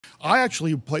I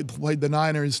actually played the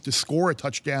Niners to score a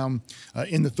touchdown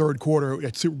in the third quarter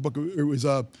at Superbook. It was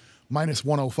minus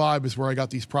 105 is where I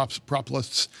got these prop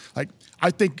lists. Like, I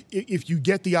think if you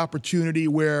get the opportunity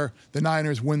where the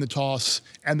Niners win the toss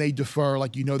and they defer,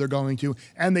 like you know they're going to,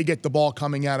 and they get the ball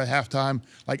coming out at halftime,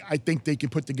 like I think they can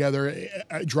put together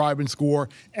a drive and score.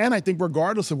 And I think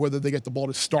regardless of whether they get the ball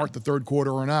to start the third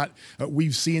quarter or not,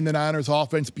 we've seen the Niners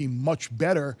offense be much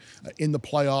better in the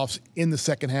playoffs in the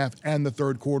second half and the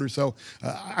third quarter. So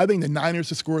I think the Niners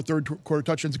to score a third quarter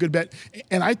touchdown is a good bet.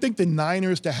 And I think the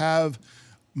Niners to have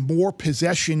more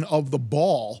possession of the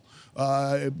ball.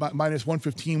 Minus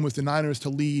 115 was the Niners to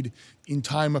lead in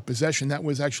time of possession. That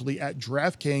was actually at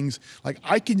DraftKings. Like,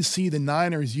 I can see the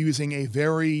Niners using a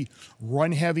very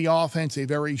run-heavy offense, a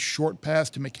very short pass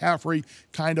to McCaffrey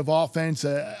kind of offense,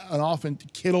 an offense to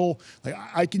Kittle. Like,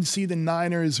 I can see the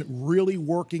Niners really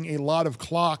working a lot of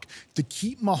clock to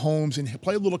keep Mahomes and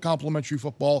play a little complimentary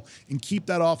football and keep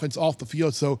that offense off the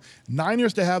field. So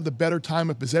Niners to have the better time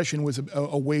of possession was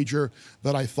a wager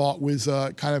that I thought was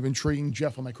kind of intriguing.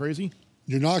 Jeff, am I crazy?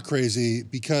 You're not crazy,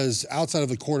 because outside of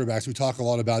the quarterbacks we talk a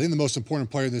lot about, I think the most important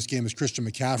player in this game is Christian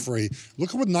McCaffrey. Look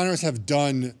at what the Niners have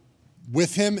done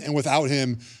with him and without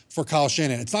him for Kyle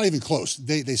Shanahan. It's not even close.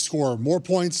 They score more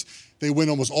points. They win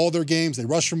almost all their games. They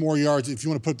rush for more yards. If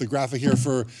you want to put up the graphic here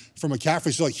for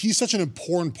McCaffrey. So, like, he's such an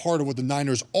important part of what the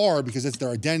Niners are, because it's their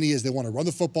identity is they want to run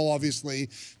the football, obviously.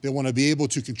 They want to be able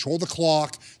to control the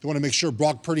clock. They want to make sure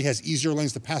Brock Purdy has easier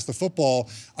lanes to pass the football.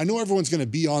 I know everyone's going to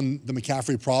be on the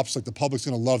McCaffrey props. Like, the public's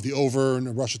going to love the over and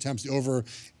the rush attempts, the over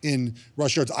in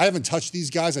rush yards. I haven't touched these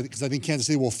guys because I think Kansas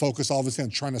City will focus, obviously, on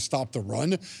trying to stop the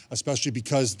run, especially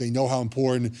because they know how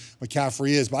important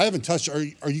McCaffrey is. But I haven't touched.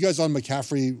 Are you guys on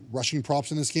McCaffrey rushing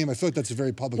props in this game? I feel like that's a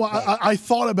very public play. I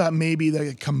thought about maybe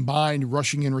the combined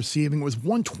rushing and receiving. It was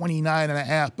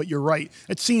 129.5, but you're right.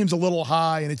 It seems a little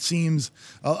high, and it seems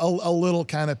a little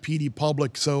kind of PD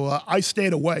public. So I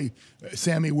stayed away.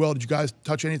 Sammy, Will, did you guys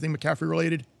touch anything McCaffrey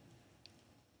related?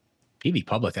 PD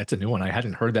Public, that's a new one. I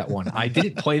hadn't heard that one. I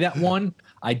didn't play that one.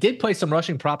 I did play some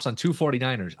rushing props on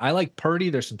 249ers. I like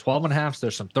Purdy. There's some 12.5s.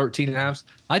 There's some 13.5s.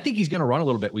 I think he's going to run a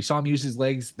little bit. We saw him use his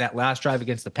legs that last drive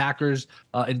against the Packers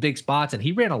in big spots, and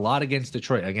he ran a lot against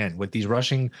Detroit. Again, with these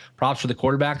rushing props for the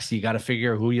quarterbacks, you got to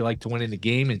figure who you like to win in the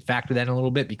game and factor that in a little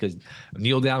bit, because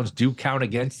kneel downs do count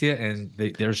against you, and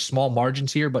there's small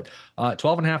margins here. But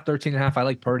 12.5, 13.5, I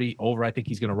like Purdy over. I think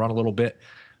he's going to run a little bit.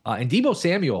 And Deebo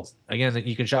Samuel, again,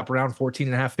 you can shop around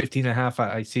 14.5, 15.5.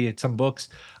 I see at some books.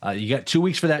 You got 2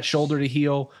 weeks for that shoulder to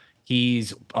heal.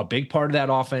 He's a big part of that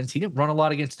offense. He didn't run a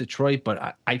lot against Detroit,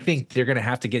 but I think they're going to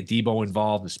have to get Deebo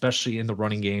involved, especially in the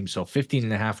running game. So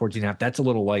 15.5, 14.5, that's a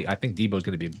little light. I think Deebo is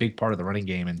going to be a big part of the running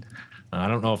game. And I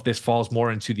don't know if this falls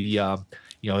more into the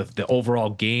the overall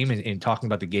game and talking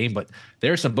about the game, but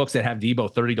there are some books that have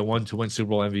Deebo 30-1 to win Super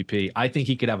Bowl MVP. I think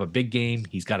he could have a big game.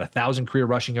 He's got 1,000 career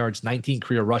rushing yards, 19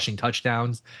 career rushing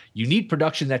touchdowns. You need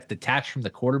production that's detached from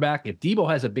the quarterback. If Deebo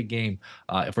has a big game,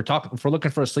 if we're looking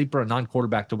for a sleeper, a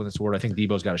non-quarterback to win this award, I think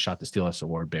Deebo's got a shot to steal this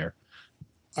award, Bear.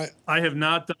 I have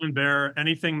not done, Bear,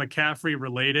 anything McCaffrey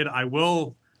related. I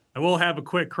will have a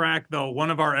quick crack, though. One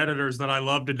of our editors that I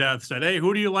love to death said, "Hey,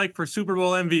 who do you like for Super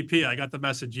Bowl MVP?" I got the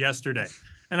message yesterday.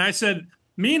 And I said,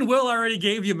 me and Will already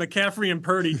gave you McCaffrey and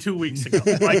Purdy 2 weeks ago.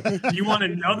 Like, you want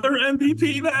another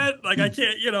MVP, man? Like, I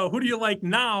can't, who do you like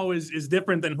now is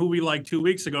different than who we liked 2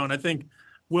 weeks ago. And I think,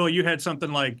 Will, you had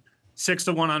something like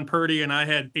 6-1 on Purdy, and I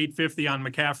had 850 on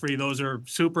McCaffrey. Those are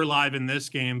super live in this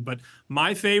game. But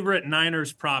my favorite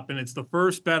Niners prop, and it's the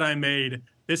first bet I made,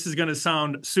 this is going to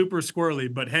sound super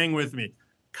squirrely, but hang with me.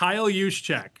 Kyle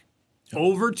Juszczyk.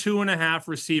 Over 2.5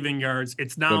 receiving yards.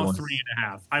 It's now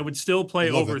 3.5. I would still play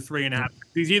over 3.5.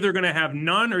 He's either going to have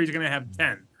none or he's going to have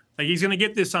 10. Like, he's going to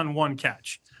get this on one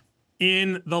catch.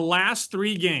 In the last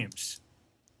 3 games,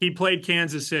 he played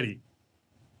Kansas City.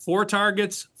 4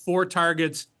 targets,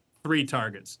 3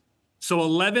 targets. So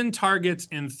 11 targets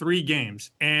in 3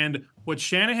 games. And what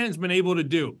Shanahan's been able to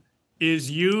do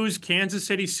is use Kansas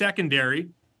City secondary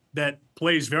that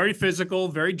plays very physical,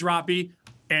 very droppy,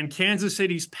 and Kansas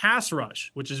City's pass rush,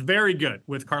 which is very good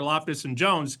with Karlaftis and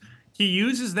Jones. He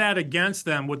uses that against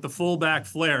them with the fullback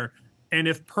flare. And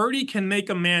if Purdy can make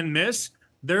a man miss,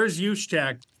 there's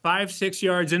Juszczyk 5-6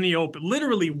 yards in the open,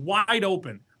 literally wide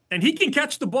open. And he can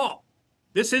catch the ball.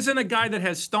 This isn't a guy that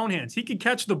has stone hands. He can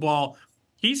catch the ball.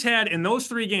 He's had, in those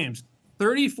 3 games,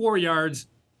 34 yards,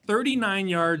 39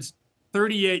 yards,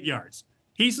 38 yards.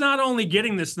 He's not only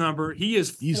getting this number, he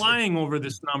is flying over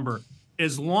this number.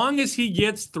 As long as he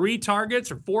gets 3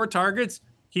 targets or 4 targets,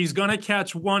 he's going to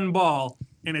catch 1 ball,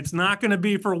 and it's not going to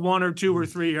be for 1 or 2 or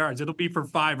 3 yards. It'll be for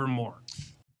 5 or more.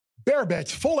 Bear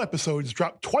Bets full episodes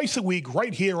drop twice a week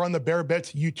right here on the Bear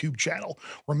Bets YouTube channel.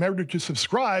 Remember to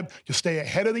subscribe to stay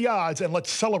ahead of the odds, and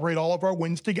let's celebrate all of our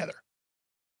wins together.